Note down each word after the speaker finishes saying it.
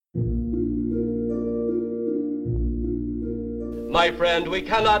My friend, we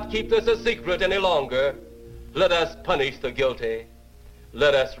cannot keep this a secret any longer. Let us punish the guilty.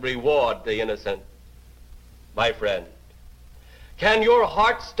 Let us reward the innocent. My friend, can your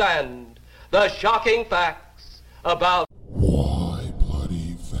heart stand the shocking facts about Why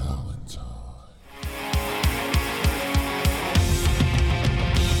Bloody Valentine?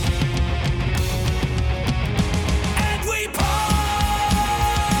 And we party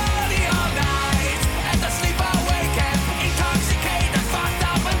all night at the sleeper weekend, intoxicated, fucked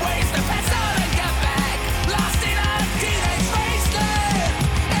up, and ways to pass out and get back, lost in a teenage wasteland.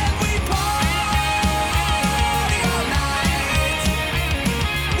 And we party all night.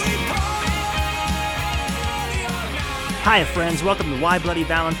 We party all night. Hi, friends. Welcome to Why Bloody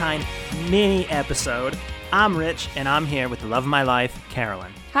Valentine mini episode. I'm Rich, and I'm here with the love of my life,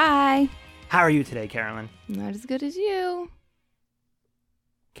 Carolyn. Hi. How are you today, Carolyn? Not as good as you.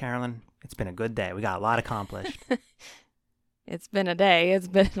 Carolyn, it's been a good day. We got a lot accomplished. It's been a day. It's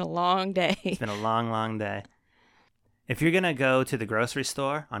been a long day. It's been a long, long day. If you're going to go to the grocery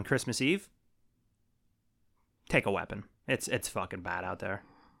store on Christmas Eve, take a weapon. It's fucking bad out there.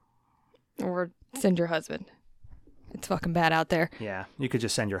 Or send your husband. It's fucking bad out there. Yeah, you could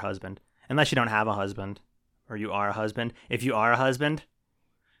just send your husband. Unless you don't have a husband, or you are a husband. If you are a husband,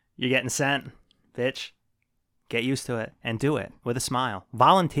 you're getting sent, bitch. Get used to it and do it with a smile.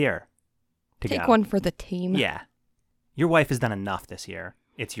 Volunteer to Take go. one for the team. Yeah. Your wife has done enough this year.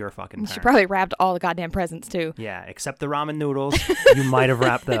 It's your fucking turn. She probably wrapped all the goddamn presents too. Yeah, except the ramen noodles. You might have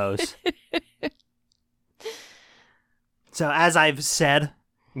wrapped those. So as I've said,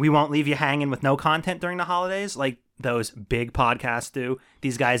 we won't leave you hanging with no content during the holidays like those big podcasts do.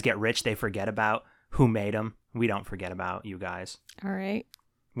 These guys get rich. They forget about who made them. We don't forget about you guys. All right.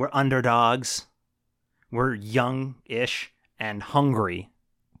 We're underdogs. We're young-ish and hungry.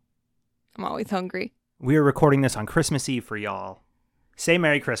 I'm always hungry. We are recording this on Christmas Eve for y'all. Say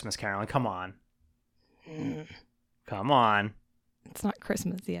Merry Christmas, Carolyn. Come on. Come on. It's not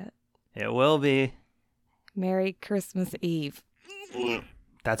Christmas yet. It will be. Merry Christmas Eve.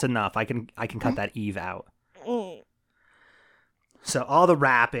 That's enough. I can cut that Eve out. So all the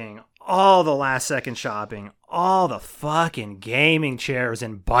wrapping, all the last second shopping, all the fucking gaming chairs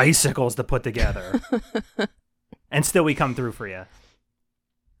and bicycles to put together. And still we come through for you.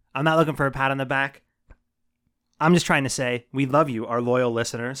 I'm not looking for a pat on the back. I'm just trying to say we love you, our loyal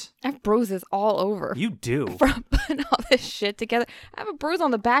listeners. I have bruises all over. You do. From putting all this shit together. I have a bruise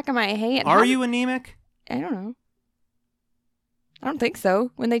on the back of my hand. Are you anemic? I don't know. I don't think so.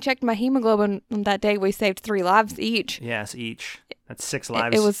 When they checked my hemoglobin on that day, we saved 3 lives each. Yes, each. That's 6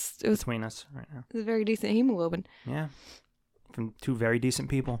 lives It was between us right now. a very decent hemoglobin. Yeah. From 2 very decent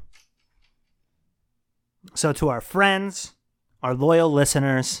people. So to our friends, our loyal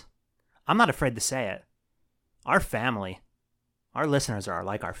listeners, I'm not afraid to say it. Our family. Our listeners are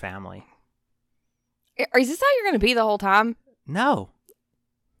like our family. Is this how you're going to be the whole time? No.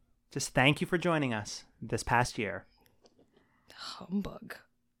 Just thank you for joining us this past year. Humbug.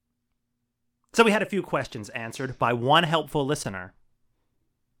 So we had a few questions answered by one helpful listener.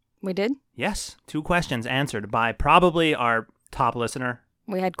 We did? Yes, 2 questions answered by probably our top listener.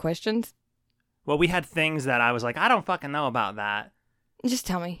 We had questions? Well, we had things that I was like, I don't fucking know about that. Just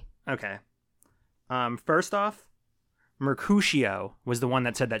tell me. Okay. First off, Mercutio was the one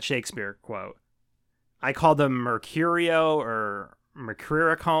that said that Shakespeare quote. I called them Mercurio or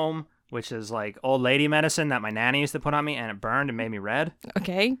Mercuricome, which is like old lady medicine that my nanny used to put on me, and it burned and made me red.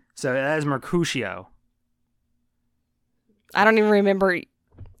 Okay. So that is Mercutio. I don't even remember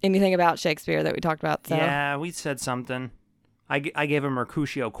anything about Shakespeare that we talked about. So. Yeah, we said something. I gave a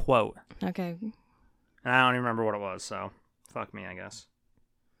Mercutio quote, Okay. and I don't even remember what it was, so fuck me, I guess.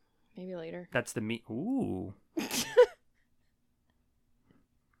 Maybe later. That's the me. Ooh.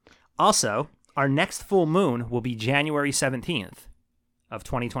 Also, our next full moon will be January 17th of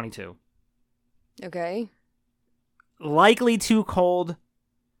 2022. Okay. Likely too cold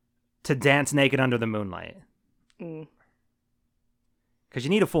to dance naked under the moonlight. Mm. Because you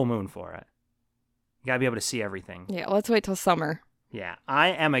need a full moon for it. You gotta be able to see everything. Yeah, let's wait till summer. Yeah, I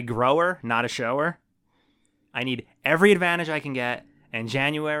am a grower, not a shower. I need every advantage I can get, and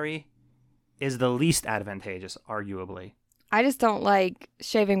January is the least advantageous, arguably. I just don't like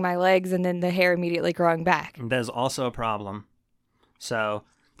shaving my legs and then the hair immediately growing back. There's also a problem. So,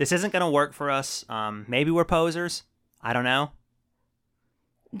 this isn't going to work for us. Maybe we're posers. I don't know.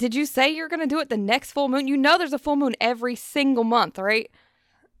 Did you say you're going to do it the next full moon? You know there's a full moon every single month, right?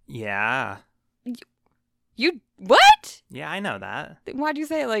 Yeah. You... What? Yeah, I know that. Why'd you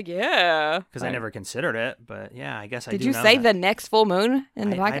say it like, yeah? Because I never considered it, but yeah, I guess I Did do you know say that. the next full moon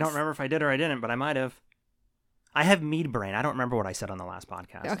in the podcast? I don't remember if I did or I didn't, but I might have. I have mead brain. I don't remember what I said on the last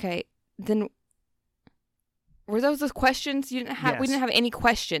podcast. Okay, then were those questions? You didn't have. We Yes. didn't have any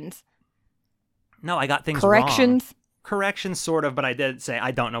questions. No, I got things wrong. Corrections. Corrections, sort of, but I did say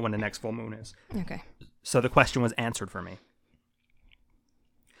I don't know when the next full moon is. Okay. So the question was answered for me.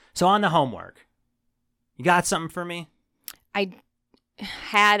 So on the homework, you got something for me? I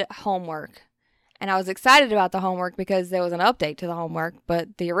had homework, and I was excited about the homework because there was an update to the homework,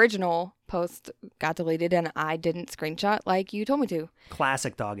 but the original post got deleted, and I didn't screenshot like you told me to.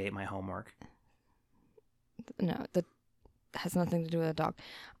 Classic dog ate my homework. No, that has nothing to do with a dog.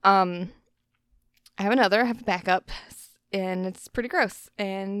 I have another. I have a backup, and it's pretty gross,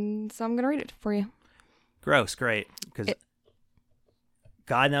 and so I'm gonna read it for you. Gross, great. Because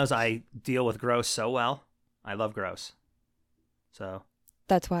God knows I deal with gross so well. I love gross. So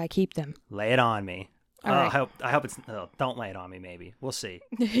That's why I keep them. lay it on me. All right. I hope it's. Oh, don't lay it on me. Maybe we'll see.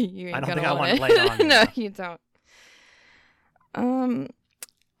 You ain't I don't gonna think I want want it laid on me, No, though. you don't.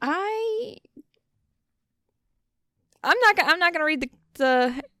 I'm not gonna read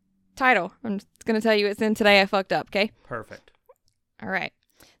the title. I'm just gonna tell you it's in Today I Fucked Up. Okay. Perfect. All right.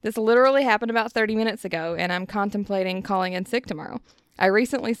 This literally happened about 30 minutes ago, and I'm contemplating calling in sick tomorrow. I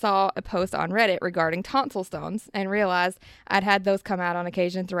recently saw a post on Reddit regarding tonsil stones and realized I'd had those come out on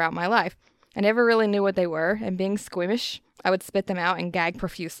occasion throughout my life. I never really knew what they were, and being squeamish, I would spit them out and gag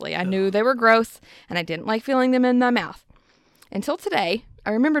profusely. I knew they were gross, and I didn't like feeling them in my mouth. Until today,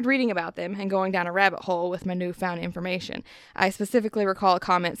 I remembered reading about them and going down a rabbit hole with my newfound information. I specifically recall a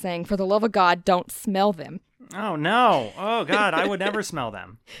comment saying, "For the love of God, don't smell them." Oh no! Oh God! I would never smell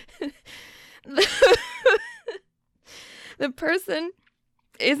them. The person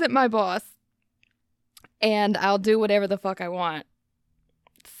isn't my boss, and I'll do whatever the fuck I want.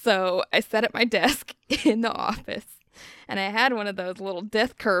 So I sat at my desk in the office, and I had one of those little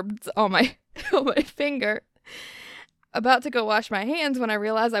death curbs on my on my finger, about to go wash my hands when I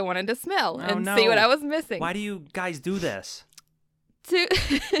realized I wanted to smell and see what I was missing. Why do you guys do this?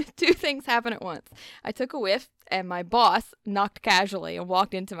 Two things happened at once. I took a whiff, and my boss knocked casually and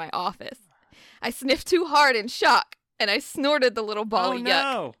walked into my office. I sniffed too hard in shock, and I snorted the little ball Oh of yuck.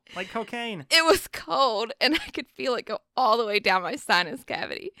 no! Like cocaine. It was cold, and I could feel it go all the way down my sinus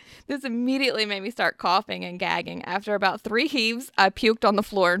cavity. This immediately made me start coughing and gagging. After about 3 heaves, I puked on the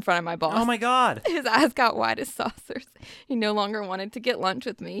floor in front of my boss. Oh my God! His eyes got wide as saucers. He no longer wanted to get lunch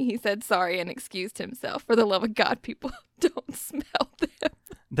with me. He said sorry and excused himself. For the love of God, people, don't smell them.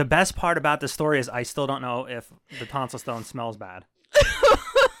 The best part about the story is I still don't know if the tonsil stone smells bad.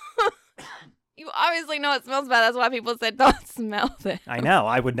 You obviously know it smells bad. That's why people said don't smell them. I know.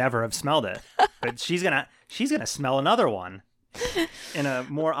 I would never have smelled it, but she's gonna smell another one in a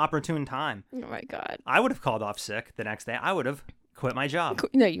more opportune time. Oh my God. I would have called off sick the next day. I would have quit my job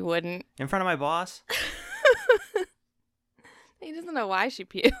No, you wouldn't. in front of my boss. He doesn't know why she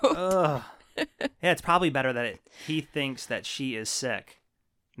puked. Ugh. Yeah, it's probably better that he thinks that she is sick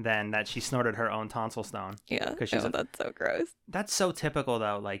than that she snorted her own tonsil stone. Yeah, 'Cause she's that's so gross. That's so typical,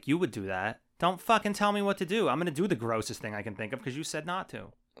 though. Like, you would do that. Don't fucking tell me what to do. I'm going to do the grossest thing I can think of because you said not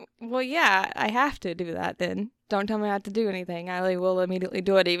to. Well, yeah, I have to do that then. Don't tell me not to do anything. I will immediately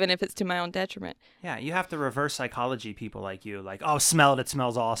do it, even if it's to my own detriment. Yeah, you have to reverse psychology people like you. Like, oh, smell it. It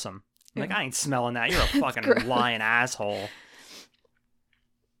smells awesome. I'm like, I ain't smelling that. You're a fucking gross. lying asshole.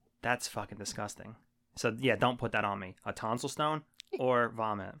 That's fucking disgusting. So, yeah, don't put that on me. A tonsil stone or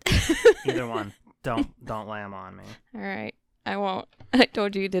vomit. Either one. Don't lay them on me. All right, I won't. I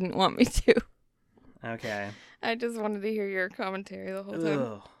told you didn't want me to. Okay. I just wanted to hear your commentary the whole time.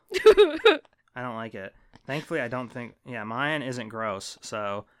 Ugh. I don't like it. Thankfully, I don't think... Yeah, mine isn't gross,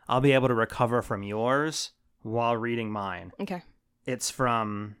 so I'll be able to recover from yours while reading mine. Okay. It's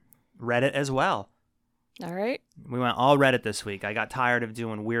from Reddit as well. All right. We went all Reddit this week. I got tired of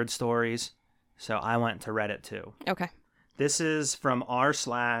doing weird stories, so I went to Reddit too. Okay. This is from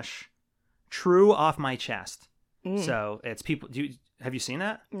r/True Off My Chest. Mm. So it's people... Have you seen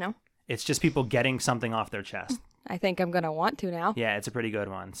that? No. It's just people getting something off their chest. I think I'm going to want to now. Yeah, it's a pretty good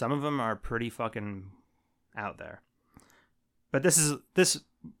one. Some of them are pretty fucking out there. But this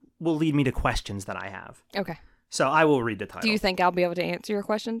will lead me to questions that I have. Okay. So I will read the title. Do you think I'll be able to answer your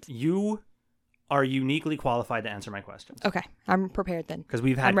questions? You are uniquely qualified to answer my questions. Okay. I'm prepared then. Because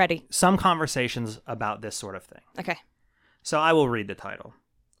we've had I'm ready. some conversations about this sort of thing. Okay. So I will read the title.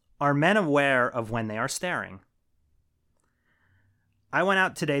 Are men aware of when they are staring? I went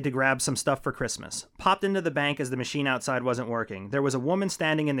out today to grab some stuff for Christmas. Popped into the bank as the machine outside wasn't working. There was a woman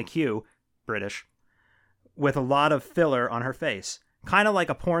standing in the queue, British, with a lot of filler on her face. Kind of like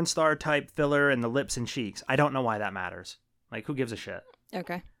a porn star type filler in the lips and cheeks. I don't know why that matters. Like, who gives a shit?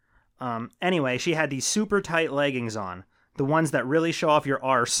 Okay. Anyway, she had these super tight leggings on, the ones that really show off your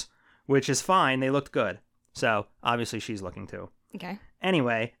arse, which is fine. They looked good. So obviously she's looking too. Okay.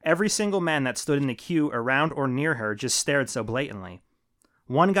 Anyway, every single man that stood in the queue around or near her just stared so blatantly.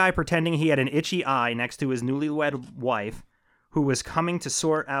 One guy pretending he had an itchy eye next to his newlywed wife, who was coming to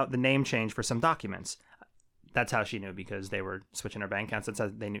sort out the name change for some documents. That's how she knew, because they were switching her bank accounts. That's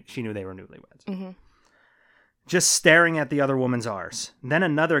how she knew they were newlyweds. Mm-hmm. Just staring at the other woman's arse. Then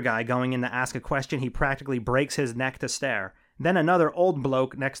another guy going in to ask a question, he practically breaks his neck to stare. Then another old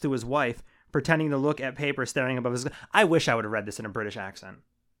bloke next to his wife, pretending to look at paper staring above his... I wish I would have read this in a British accent.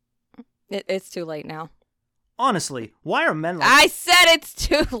 It's too late now. Honestly, why are men like... I said it's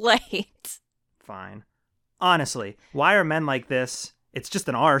too late. Fine. Honestly, why are men like this? It's just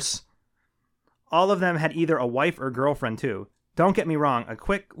an arse. All of them had either a wife or girlfriend, too. Don't get me wrong, a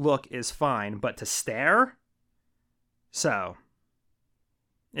quick look is fine, but to stare? So,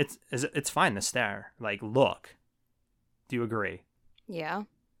 it's fine to stare. Like, look. Do you agree? Yeah.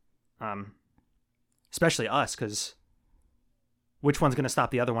 Especially us, because which one's going to stop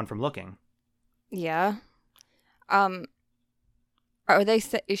the other one from looking? Yeah.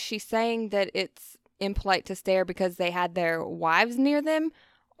 Is she saying that it's impolite to stare because they had their wives near them,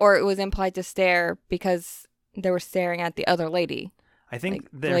 or it was impolite to stare because they were staring at the other lady? I think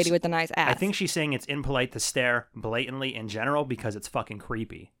like, the lady with the nice ass. I think she's saying it's impolite to stare blatantly in general because it's fucking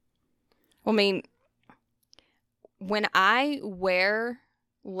creepy. Well, I mean, when I wear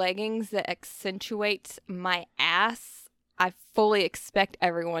leggings that accentuate my ass, I fully expect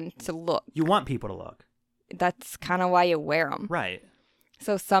everyone to look. You want people to look. That's kind of why you wear them. Right.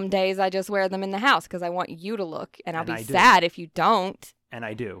 So some days I just wear them in the house because I want you to look, and I'll And be I do. sad if you don't. And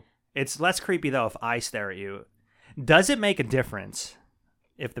I do. It's less creepy, though, if I stare at you. Does it make a difference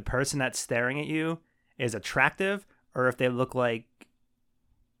if the person that's staring at you is attractive or if they look like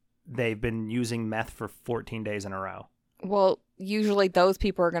they've been using meth for 14 days in a row? Well, usually those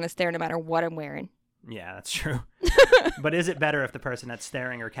people are going to stare no matter what I'm wearing. Yeah, that's true. But is it better if the person that's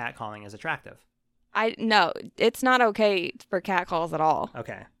staring or catcalling is attractive? No, it's not okay for catcalls at all.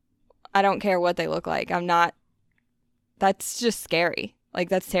 Okay. I don't care what they look like. I'm not. That's just scary. Like,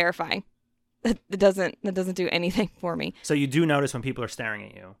 that's terrifying. That doesn't do anything for me. So you do notice when people are staring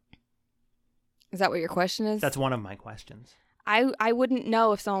at you? Is that what your question is? That's one of my questions. I wouldn't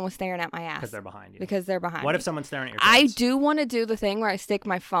know if someone was staring at my ass. Because they're behind you. Because they're behind What me. if someone's staring at your I tits? do want to do the thing where I stick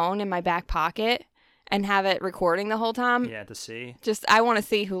my phone in my back pocket and have it recording the whole time. Yeah, to see. I want to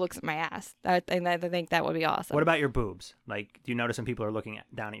see who looks at my ass. I think that would be awesome. What about your boobs? Like, do you notice when people are looking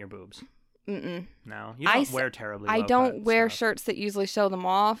down at your boobs? Mm-mm. No? You don't wear terribly I low-cut don't wear stuff. shirts that usually show them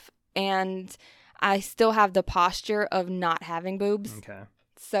off, and I still have the posture of not having boobs. Okay.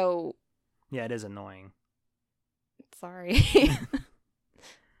 So, Yeah, it is annoying. sorry.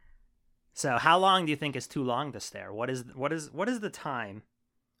 So, how long do you think is too long to stare? What is the time?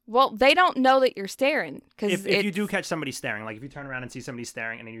 Well, they don't know that you're staring. If you do catch somebody staring, like if you turn around and see somebody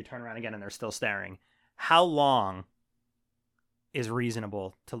staring and then you turn around again and they're still staring, how long is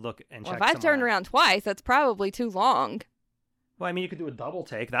reasonable to look and check if I've someone turned out? around twice, that's probably too long. Well, I mean, you could do a double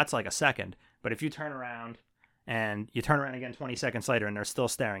take. That's like a second. But if you turn around and you turn around again 20 seconds later and they're still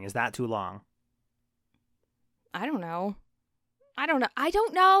staring, is that too long? I don't know. I don't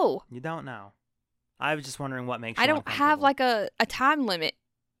know. You don't know. I was just wondering what makes you I don't have uncomfortable. like a time limit.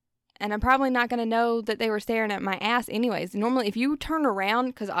 And I'm probably not going to know that they were staring at my ass anyways. Normally, if you turn around,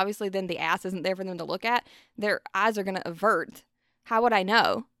 because obviously then the ass isn't there for them to look at, their eyes are going to avert. How would I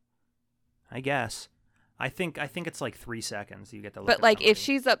know? I guess. I think it's like 3 seconds you get to look But at like if somebody.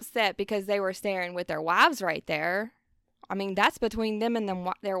 she's upset because they were staring with their wives right there, I mean, that's between them and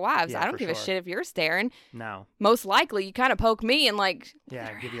their wives. Yeah, I don't for give a sure. shit if you're staring. No. Most likely, you kind of poke me and like... Yeah,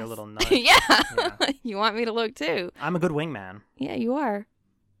 their give you a ass. little nudge. yeah. Yeah. You want me to look too. I'm a good wingman. Yeah, you are.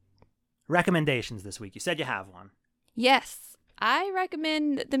 Recommendations this week. You said you have one. Yes. I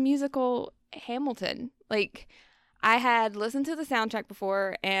recommend the musical Hamilton. Like, I had listened to the soundtrack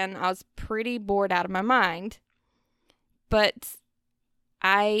before and I was pretty bored out of my mind. But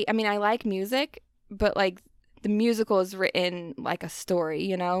I mean, I like music, but like the musical is written like a story,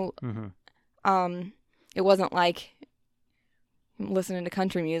 you know? Mm-hmm. It wasn't like listening to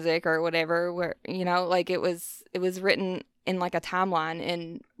country music or whatever where, you know, like it was written in like a timeline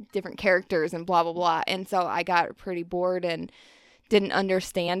and different characters and blah, blah, blah. And so I got pretty bored and didn't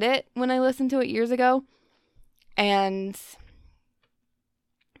understand it when I listened to it years ago. And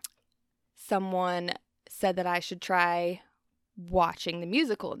someone said that I should try watching the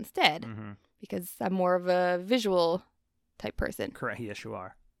musical instead Mm-hmm. because I'm more of a visual type person. Correct. Yes, you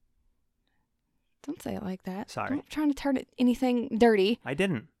are. Don't say it like that. Sorry. I'm not trying to turn it anything dirty. I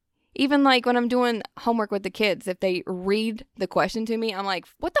didn't. Even like when I'm doing homework with the kids, if they read the question to me, I'm like,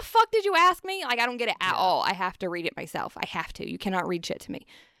 what the fuck did you ask me? Like, I don't get it at all. I have to read it myself. I have to. You cannot read shit to me.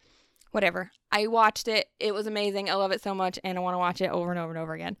 Whatever. I watched it. It was amazing. I love it so much, and I want to watch it over and over and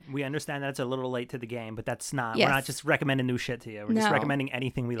over again. We understand that it's a little late to the game, but that's not. Yes. We're not just recommending new shit to you. We're just No. recommending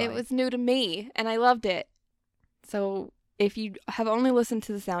anything we like. It was new to me, and I loved it. So if you have only listened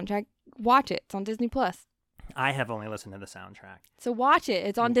to the soundtrack, watch it. It's on Disney Plus. I have only listened to the soundtrack. So watch it.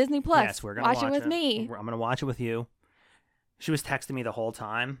 It's on Disney Plus. Yes, we're gonna watch it with me. I'm gonna watch it with you. She was texting me the whole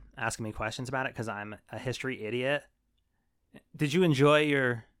time, asking me questions about it because I'm a history idiot. Did you enjoy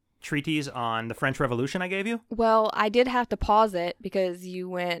your treatise on the French Revolution I gave you? Well, I did have to pause it because you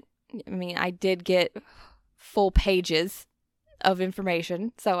went. I mean, I did get full pages of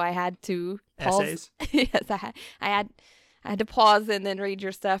information, so I had to pause. Essays? Yes, I had to pause and then read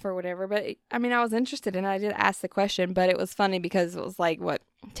your stuff or whatever. But I mean, I was interested and I did ask the question, but it was funny because it was like,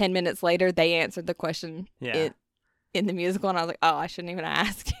 10 minutes later, they answered the question Yeah. in the musical. And I was like, oh, I shouldn't even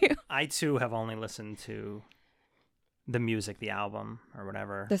ask you. I too have only listened to the music, the album, or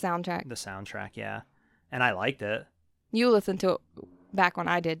whatever. The soundtrack. The soundtrack, yeah. And I liked it. You listened to it back when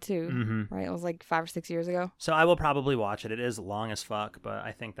I did too, Mm-hmm. right? It was like 5 or 6 years ago. So I will probably watch it. It is long as fuck, but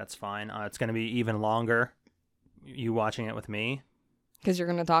I think that's fine. It's going to be even longer, you watching it with me. Because you're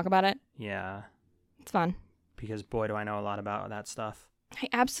going to talk about it. Yeah, It's fun. because boy, do I know a lot about that stuff. I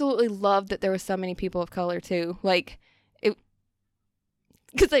absolutely loved that there were so many people of color too. Like, it,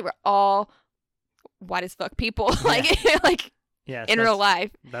 because they were all white as fuck people. like Yes, in real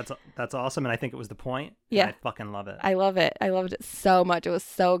life. That's awesome, and I think it was the point. and Yeah. I fucking love it. I love it. I loved it so much. It was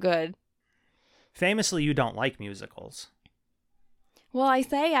so good. Famously, you don't like musicals. Well, I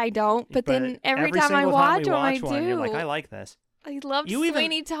say I don't, but then every time I single watch we them, I one, do. You're like, I like this. I loved You even-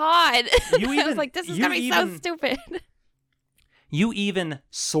 Sweeney Todd. You I even- was like, this is you gonna be so even- stupid. You even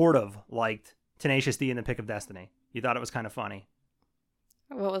sort of liked Tenacious D and the Pick of Destiny. You thought it was kind of funny.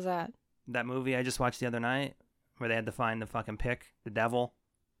 What was that? That movie I just watched the other night, where they had to find the fucking pick, the devil,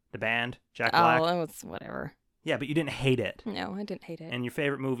 the band, Jack Black. Oh, it was whatever. Yeah, but you didn't hate it. No, I didn't hate it. And your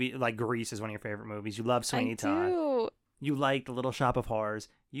favorite movie, like Grease, is one of your favorite movies. You love Sweeney I Todd. do. You like The Little Shop of Horrors.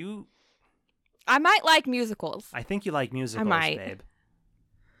 I might like musicals. I think you like musicals, might. babe.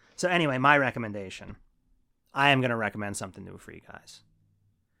 So anyway, my recommendation. I am going to recommend something new for you guys.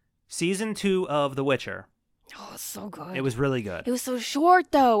 Season 2 of The Witcher. Oh, it's so good. It was really good. It was so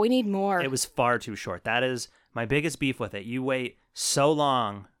short, though. We need more. It was far too short. That is my biggest beef with it. You wait so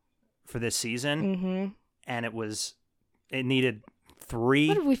long for this season, Mm-hmm. and it needed 3.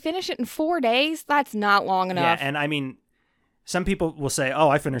 What did we finish it in 4 days? That's not long enough. Yeah, and I mean, some people will say, "Oh,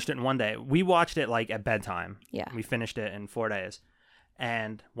 I finished it in 1 day." We watched it like at bedtime. Yeah. We finished it in 4 days,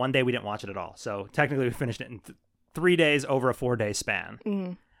 and 1 day we didn't watch it at all. So technically, we finished it in 3 days over a 4-day span,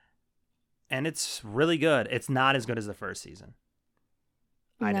 Mhm. and it's really good. It's not as good as the first season.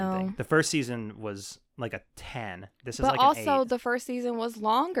 I didn't No. think the first season was like a 10. This is But like also, an 8. the first season was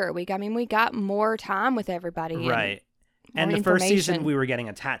longer. We got more time with everybody. and Right. more And the first season, information. we were getting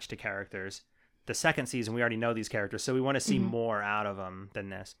attached to characters. The second season, we already know these characters, so we want to see Mhm. more out of them than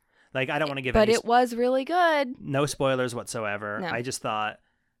this. Like, I don't want to give But any it was really good. no spoilers whatsoever. No. I just thought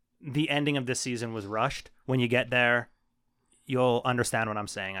the ending of this season was rushed. When you get there, you'll understand what I'm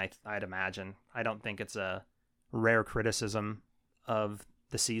saying, I'd imagine. I don't think it's a rare criticism of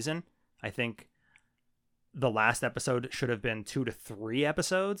the season. I think the last episode should have been 2 to 3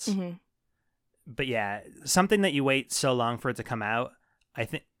 episodes. Mhm. But yeah, something that you wait so long for it to come out, I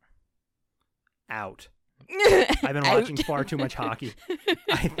think... Out. I've been watching Out. far too much hockey.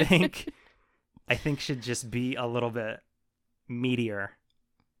 I think should just be a little bit meatier.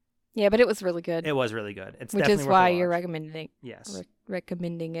 Yeah, but it was really good. It was really good. It's which definitely is worth why a you're watch. recommending Yes.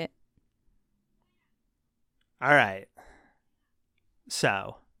 recommending it. All right.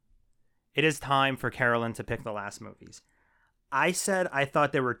 So, it is time for Carolyn to pick the last movies. I said I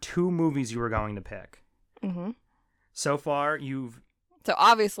thought there were 2 movies you were going to pick. Mm-hmm. So far, you've So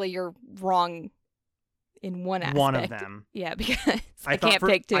obviously you're wrong in one aspect. one of them. Yeah, because I thought can't for,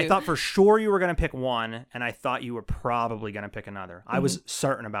 pick 2. I thought for sure you were going to pick one, and I thought you were probably going to pick another. I was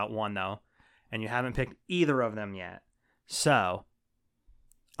certain about one, though, and you haven't picked either of them yet. So,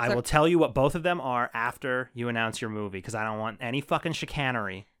 I So- will tell you what both of them are after you announce your movie, because I don't want any fucking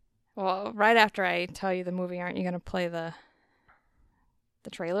chicanery. Well, right after I tell you the movie, aren't you going to play the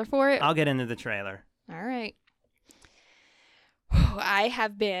trailer for it? I'll get into the trailer. All right. I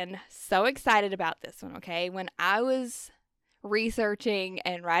have been so excited about this one, okay? When I was researching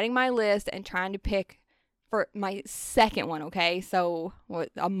and writing my list and trying to pick for my second one, okay? So,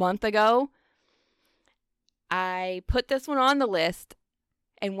 a month ago, I put this one on the list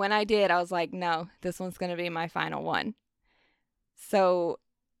And when I did, I was like, no, this one's going to be my final one. So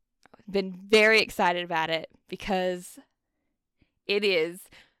I've been very excited about it because it is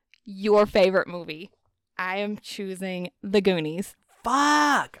your favorite movie. I am choosing The Goonies.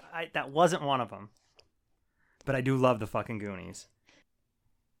 Fuck! That wasn't one of them. But I do love the fucking Goonies.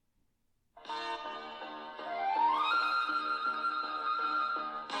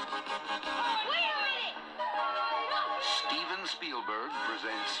 Steven Spielberg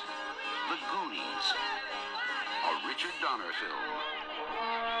presents The Goonies, a Richard Donner film.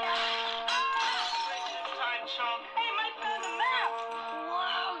 Hey, Mike found the map!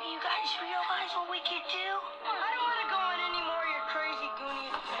 Whoa, do you guys realize what we could do? I don't want to go on any more of your crazy Goonie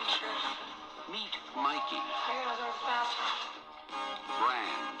adventures. Meet Mikey, I gotta go to the bathroom.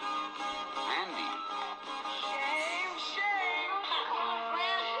 Brand, Andy, Shame. Come on,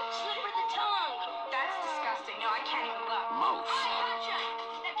 Brad. Slip her the tongue. That's disgusting. No, I can't even look. Mouse, Hey, gotcha.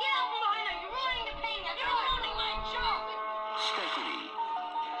 Now get out from behind her. You're ruining the pain. You're ruining my joke. Stephanie,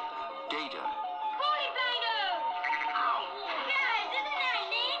 Data, Goonie Bango! Oh, guys, isn't that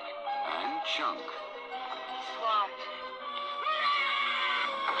neat? and Chunk. Swamped.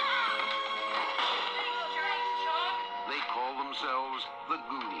 Thanks, Chunk. They call themselves The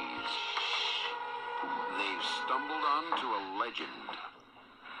Goonies. They've stumbled onto a legend,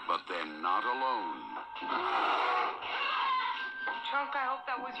 but they're not alone. Chunk, I hope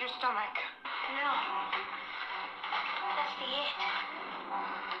that was your stomach. No. That's the it.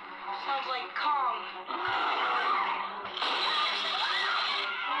 Sounds like calm.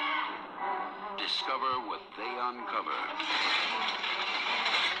 Discover what they uncover.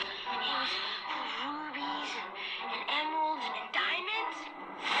 It was rubies and emeralds and diamonds.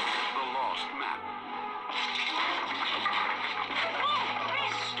 The Lost Map. Oh,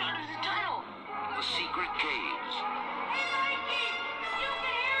 it's the start of the tunnel. The Secret Caves. Hey, Mikey! You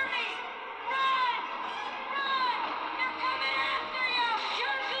can hear me! Run! Run! They're coming after you!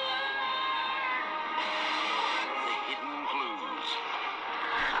 You're good! The Hidden Clues.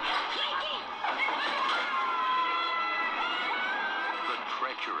 Mikey! The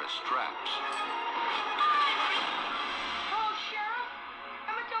treacherous traps. Hello, Sheriff.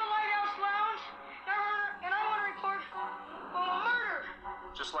 I'm at the Lighthouse Lounge, and I want to report a murder.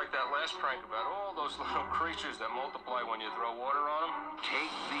 Just like that last prank about all those little creatures that multiply when you throw water on them.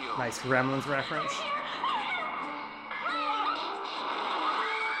 Take the oath. Nice Gremlins reference.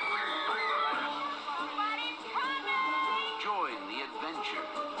 Somebody's coming! Join the adventure.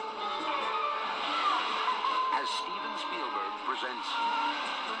 As Steven Spielberg presents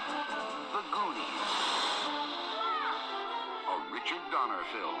The Goonies, a Richard Donner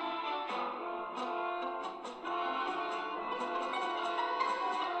film.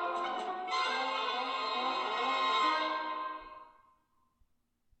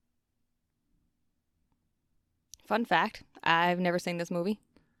 Fun fact, I've never seen this movie.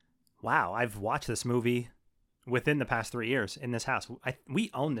 Wow, I've watched this movie within the past 3 years in this house.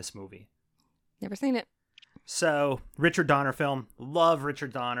 We own this movie. Never seen it. So, Richard Donner film. Love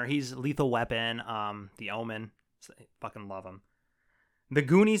Richard Donner. He's Lethal Weapon, The Omen. Fucking love him. The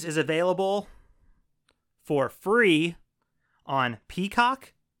Goonies is available for free on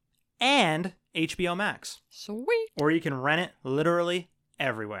Peacock and HBO Max. Sweet. Or you can rent it literally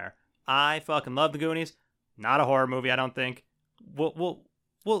everywhere. I fucking love The Goonies. Not a horror movie, I don't think. We'll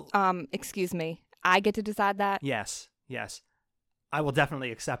Excuse me. I get to decide that. yes. I will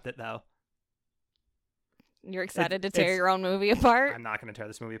definitely accept it, though. You're excited to It's- tear your own movie apart? I'm not going to tear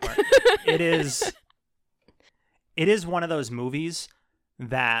this movie apart. It is one of those movies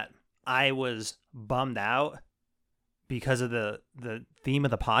that I was bummed out because of the theme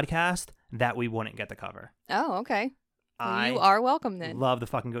of the podcast that we wouldn't get to cover. Oh, okay. I You are welcome then. love the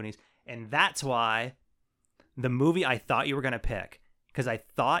fucking Goonies. And that's why the movie I thought you were going to pick, because I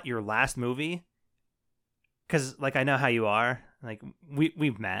thought your last movie, because like I know how you are, like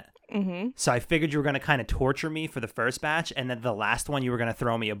we've met. Mm-hmm. So I figured you were going to kind of torture me for the first batch, and then the last one you were going to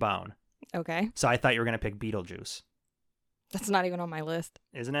throw me a bone. Okay. So I thought you were going to pick Beetlejuice. That's not even on my list.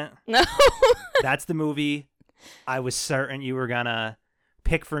 Isn't it? No. That's the movie I was certain you were going to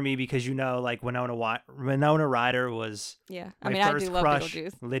pick for me because you know, like Winona Ryder was Yeah. I my mean, I first do love crush.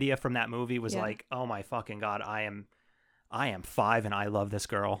 Beetlejuice. Lydia from that movie was Yeah. like, oh my fucking God, I am 5 and I love this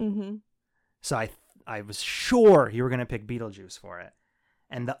girl. Mm-hmm. So I was sure you were going to pick Beetlejuice for it.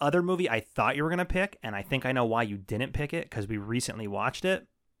 And the other movie I thought you were going to pick, and I think I know why you didn't pick it because we recently watched it,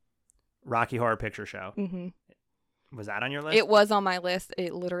 Rocky Horror Picture Show. Mm-hmm. Was that on your list? It was on my list.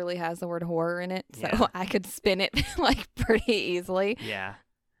 It literally has the word horror in it, so Yeah. I could spin it like pretty easily. Yeah.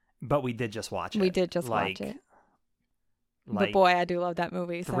 But we did just watch it. We did just like, watch it. like but boy, I do love that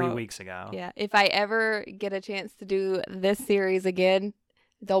movie. 3 so, weeks ago. Yeah, if I ever get a chance to do this series again,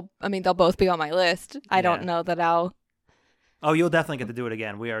 they'll both be on my list. I don't Yeah. know that I'll. Oh, you'll definitely get to do it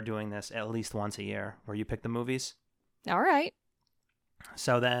again. We are doing this at least once a year where you pick the movies. All right.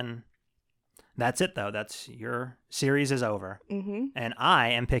 So then that's it, though. That's your series is over. Mm-hmm. And I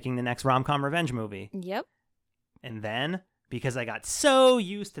am picking the next rom-com revenge movie. Yep. And then, because I got so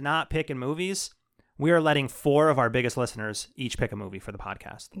used to not picking movies, we are letting 4 of our biggest listeners each pick a movie for the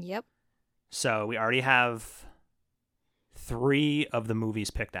podcast. Yep. So we already have 3 of the movies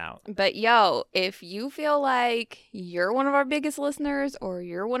picked out. But yo, if you feel like you're one of our biggest listeners or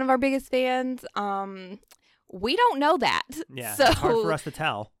you're one of our biggest fans, we don't know that. Yeah, So it's hard for us to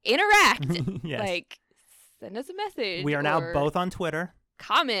tell. interact. Yes. Like, send us a message. We are now or both on Twitter.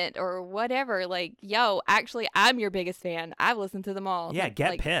 comment or whatever. Like, yo, actually, I'm your biggest fan. I've listened to them all. Yeah,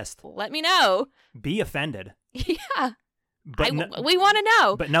 get Like, pissed. Let me know. Be offended. Yeah. But We want to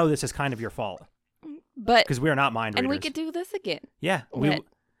know. but no, this is kind of your fault But because we are not mind readers. and we could do this again. Yeah,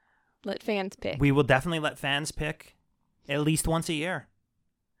 Let fans pick. we will definitely let fans pick at least once a year.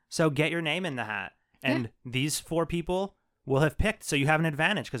 So get your name in the hat. And these 4 people will have picked, so you have an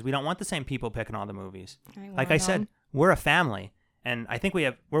advantage because we don't want the same people picking all the movies. Like I said, we're a family, and I think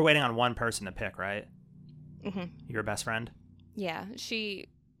we're waiting on one person to pick, right? Mm-hmm. Your best friend? Yeah, she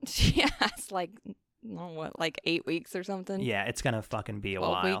has like 8 weeks or something. Yeah, it's gonna fucking be a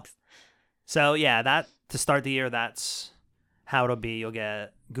 12 while. weeks. So yeah, that to start the year, that's how it'll be. You'll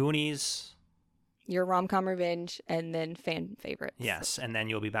get Goonies. Your rom-com revenge and then fan favorites. Yes, and then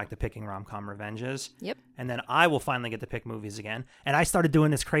you'll be back to picking rom-com revenges. Yep. And then I will finally get to pick movies again. And I started doing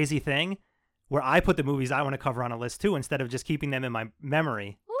this crazy thing where I put the movies I want to cover on a list too instead of just keeping them in my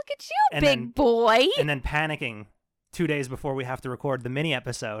memory Look at you, And big then- boy. and then panicking 2 days before we have to record the mini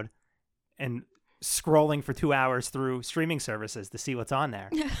episode and scrolling for 2 hours through streaming services to see what's on there.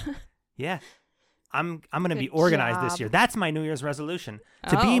 Yeah. I'm going to be Good organized this job. year. That's my New Year's resolution,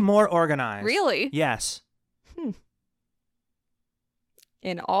 to Oh. be more organized. Really? Yes.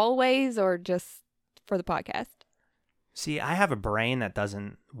 In all ways or just for the podcast? See, I have a brain that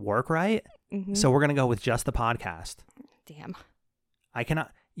doesn't work right. Mm-hmm. So we're going to go with just the podcast. Damn. I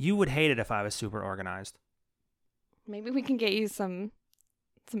cannot. You would hate it if I was super organized. Maybe we can get you some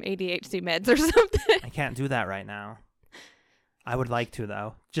ADHD meds or something. I can't do that right now. I would like to,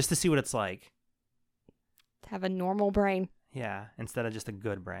 though, just to see what it's like. To have a normal brain. Yeah, instead of just a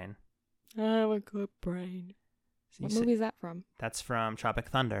good brain. I have a good brain. So What you see- movie is that from? That's from Tropic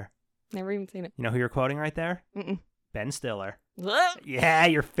Thunder. Never even seen it. You know who you're quoting right there? Mm-mm. Ben Stiller. Ugh. Yeah,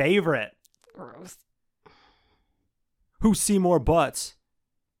 your favorite. Gross. Who see more butts?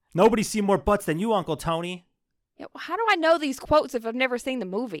 Nobody see more butts than you, Uncle Tony. Yeah, well, how do I know these quotes if I've never seen the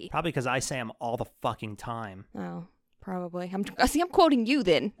movie? Probably because I say them all the fucking time. Oh, probably. I'm quoting you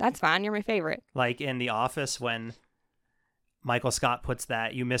then. That's fine. You're my favorite. Like in The Office when Michael Scott puts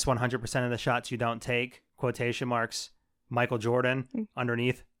that "you miss 100% of the shots you don't take," quotation marks, Michael Jordan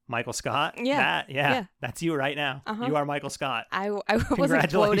underneath Michael Scott. Yeah, yeah. That's you right now. Uh-huh. You are Michael Scott. I wasn't quoting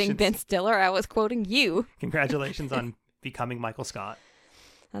Congratulations. Ben Stiller. I was quoting you. Congratulations on becoming Michael Scott.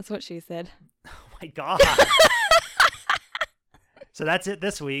 That's what she said. Oh my God. So that's it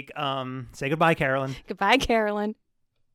this week. Say goodbye, Carolyn. Goodbye, Carolyn.